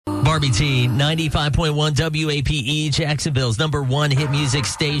Barbie T, 95.1 WAPE, Jacksonville's number one hit music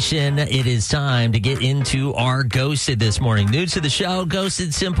station. It is time to get into our Ghosted this morning. New to the show,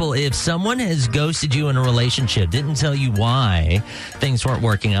 Ghosted simple. If someone has ghosted you in a relationship, didn't tell you why things weren't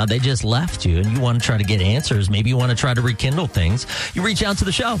working out, they just left you, and you want to try to get answers, maybe you want to try to rekindle things, you reach out to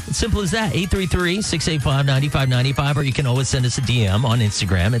the show. It's simple as that. 833-685-9595, or you can always send us a DM on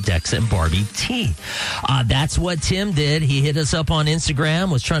Instagram at Dex and Barbie T. That's what Tim did. He hit us up on Instagram,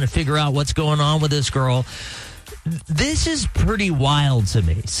 was trying to figure out what's going on with this girl. This is pretty wild to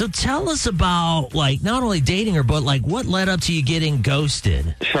me. So tell us about, like, not only dating her, but, like, what led up to you getting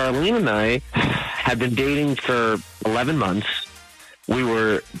ghosted? Charlene and I had been dating for 11 months. We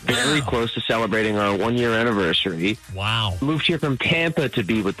were very close to celebrating our 1-year anniversary. Wow. Moved here from Tampa to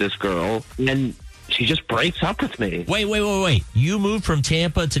be with this girl, and she just breaks up with me. Wait. You moved from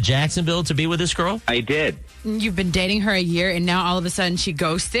Tampa to Jacksonville to be with this girl? I did. You've been dating her a year, and now all of a sudden she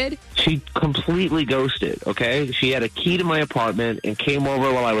ghosted? She completely ghosted, okay? She had a key to my apartment and came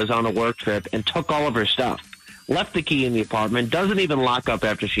over while I was on a work trip and took all of her stuff. Left the key in the apartment, doesn't even lock up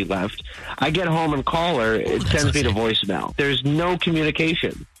after she left. I get home and call her. It sends me to voicemail. There's no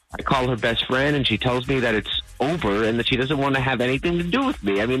communication. I call her best friend, and she tells me that it's over and that she doesn't want to have anything to do with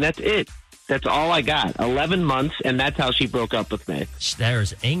me. I mean, that's it. That's all I got. 11 months, and that's how she broke up with me.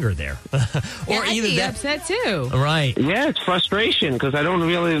 There's anger there. Or I'd be upset too. Right. Yeah, it's frustration because I don't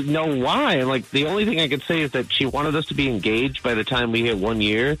really know why. Like, the only thing I could say is that she wanted us to be engaged by the time we hit 1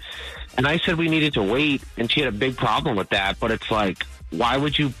 year. And I said we needed to wait, and she had a big problem with that. But it's like, why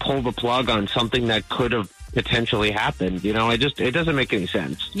would you pull the plug on something that could have potentially happened? You know, it doesn't make any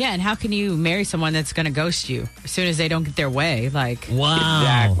sense. Yeah, and how can you marry someone that's going to ghost you as soon as they don't get their way? Like,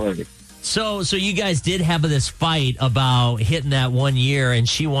 wow. Exactly. So you guys did have this fight about hitting that 1 year, and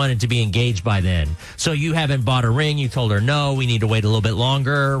she wanted to be engaged by then. So you haven't bought a ring. You told her, no, we need to wait a little bit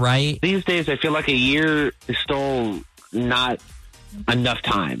longer, right? These days, I feel like a year is still not enough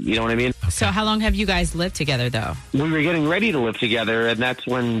time. You know what I mean? So how long have you guys lived together, though? We were getting ready to live together, and that's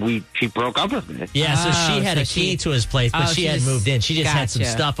when she broke up with me. Yeah, so she had a key to his place, but she hadn't moved in. She just had some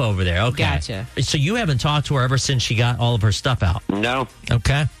stuff over there. Okay. Gotcha. So you haven't talked to her ever since she got all of her stuff out? No.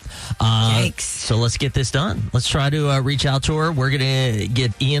 Okay. Yikes. So let's get this done. Let's try to reach out to her. We're going to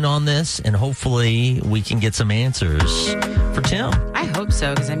get Ian on this, and hopefully we can get some answers for Tim. I hope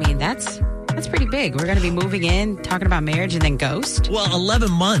so, because, I mean, that's pretty big. We're going to be moving in, talking about marriage, and then ghost. Well,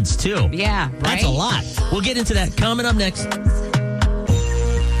 11 months, too. Yeah, right? That's a lot. We'll get into that coming up next.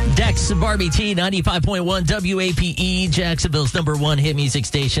 Dex and Barbie T, 95.1 WAPE, Jacksonville's number one hit music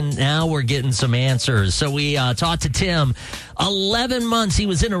station. Now we're getting some answers. So we talked to Tim. 11 months he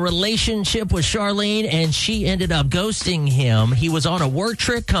was in a relationship with Charlene, and she ended up ghosting him. He was on a work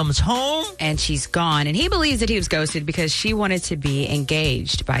trip, comes home, and she's gone. And he believes that he was ghosted because she wanted to be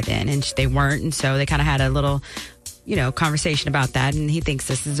engaged by then, and they weren't. And so they kind of had a little, conversation about that, and he thinks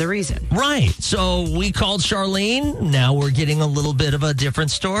this is the reason. Right. So we called Charlene. Now we're getting a little bit of a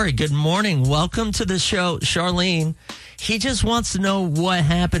different story. Good morning. Welcome to the show, Charlene. He just wants to know what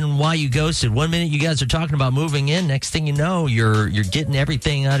happened and why you ghosted. 1 minute you guys are talking about moving in. Next thing you know, you're getting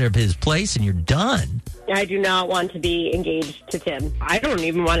everything out of his place and you're done. I do not want to be engaged to Tim. I don't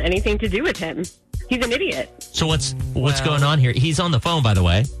even want anything to do with him. He's an idiot. So what's going on here? He's on the phone, by the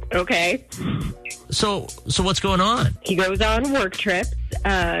way. Okay. So what's going on? He goes on work trips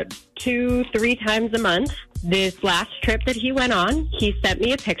 2-3 times a month. This last trip that he went on, he sent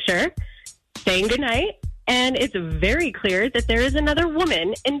me a picture saying goodnight, and it's very clear that there is another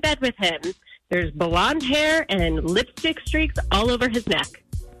woman in bed with him. There's blonde hair and lipstick streaks all over his neck.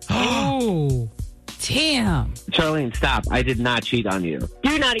 Oh, Tim. Charlene, stop. I did not cheat on you.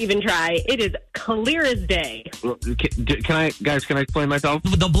 Do not even try. It is clear as day. Can I explain myself?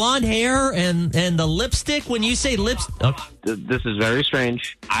 The blonde hair and the lipstick, when you say lipstick... Oh. This is very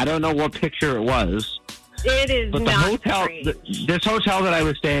strange. I don't know what picture it was. It is but not this hotel that I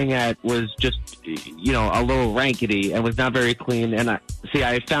was staying at was just, a little rankety and was not very clean. And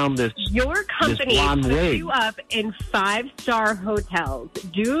I found this. Your company put you up in 5-star hotels.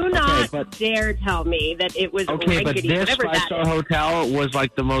 Do not dare tell me that it was rankety. But this 5-star hotel was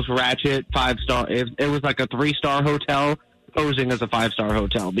like the most ratchet 5-star. It was like a 3-star hotel posing as a 5-star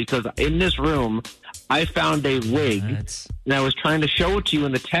hotel, because in this room I found a wig, and I was trying to show it to you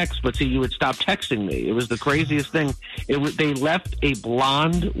in the text, but see, you would stop texting me. It was the craziest thing. They left a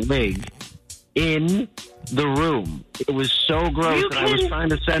blonde wig in the room. It was so gross, and I was trying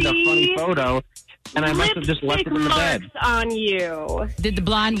to send a funny photo, and I must have just left it in the bed. On you. Did the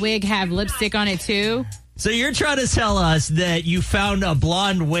blonde wig have lipstick on it too? So you're trying to tell us that you found a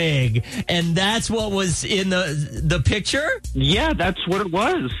blonde wig, and that's what was in the picture? Yeah, that's what it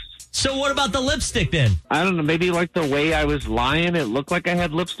was. So what about the lipstick then? I don't know. Maybe like the way I was lying, it looked like I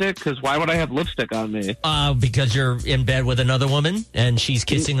had lipstick. Because why would I have lipstick on me? Because you're in bed with another woman and she's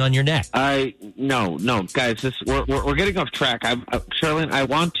kissing on your neck. No, guys. We're getting off track. Charlene, I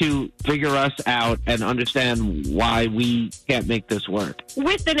want to figure us out and understand why we can't make this work.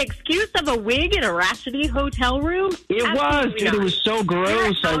 With an excuse of a wig in a ratchety hotel room? It was, dude. It was so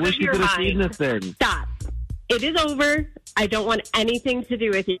gross. I wish you could have seen this thing. Stop. It is over. I don't want anything to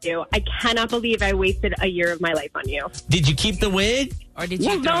do with you. I cannot believe I wasted a year of my life on you. Did you keep the wig? Or did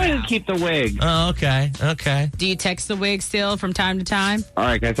you? No, I didn't keep the wig. Oh, okay. Do you text the wig still from time to time? All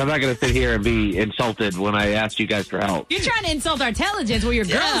right, guys. I'm not going to sit here and be insulted when I ask you guys for help. You're trying to insult our intelligence, your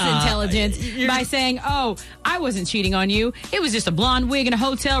girl's intelligence, by saying, "Oh, I wasn't cheating on you. It was just a blonde wig in a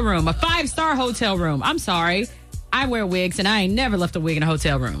hotel room, a 5-star hotel room." I'm sorry. I wear wigs, and I ain't never left a wig in a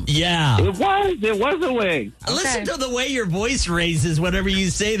hotel room. Yeah. It was a wig. Listen to the way your voice raises whenever you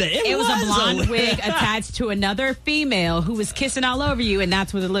say that. It was a blonde wig attached to another female who was kissing all over you, and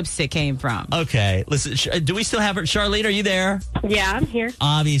that's where the lipstick came from. Okay. Listen, do we still have her? Charlene, are you there? Yeah, I'm here.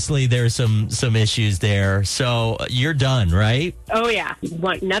 Obviously, there's some issues there. So you're done, right? Oh, yeah.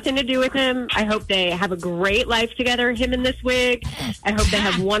 Want nothing to do with him. I hope they have a great life together, him and this wig. I hope they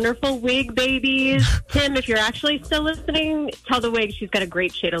have wonderful wig babies. Tim, if you're actually still listening, tell the wig she's got a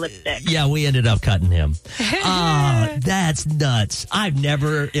great shade of lipstick. Yeah, we ended up cutting him. That's nuts. I've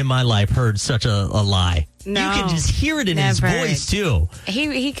never in my life heard such a lie. No, you can just hear it in his voice, too.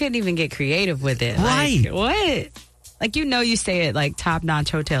 He couldn't even get creative with it. Right. Like, what? Like, you stay at, like,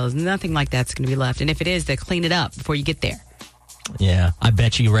 top-notch hotels. Nothing like that's going to be left. And if it is, they'll clean it up before you get there. Yeah. I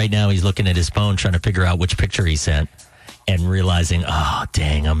bet you right now he's looking at his phone trying to figure out which picture he sent and realizing, oh,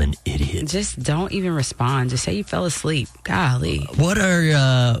 dang, I'm an idiot. Just don't even respond. Just say you fell asleep. Golly. What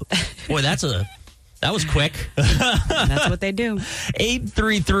are, boy, that was quick. That's what they do.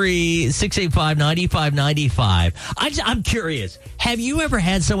 833-685-9595. I'm curious. Have you ever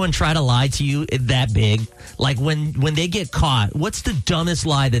had someone try to lie to you that big? Like when they get caught, what's the dumbest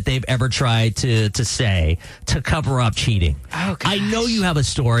lie that they've ever tried to say to cover up cheating? Oh, gosh. I know you have a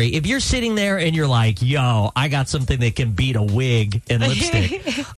story. If you're sitting there and you're like, yo, I got something that can beat a wig and lipstick,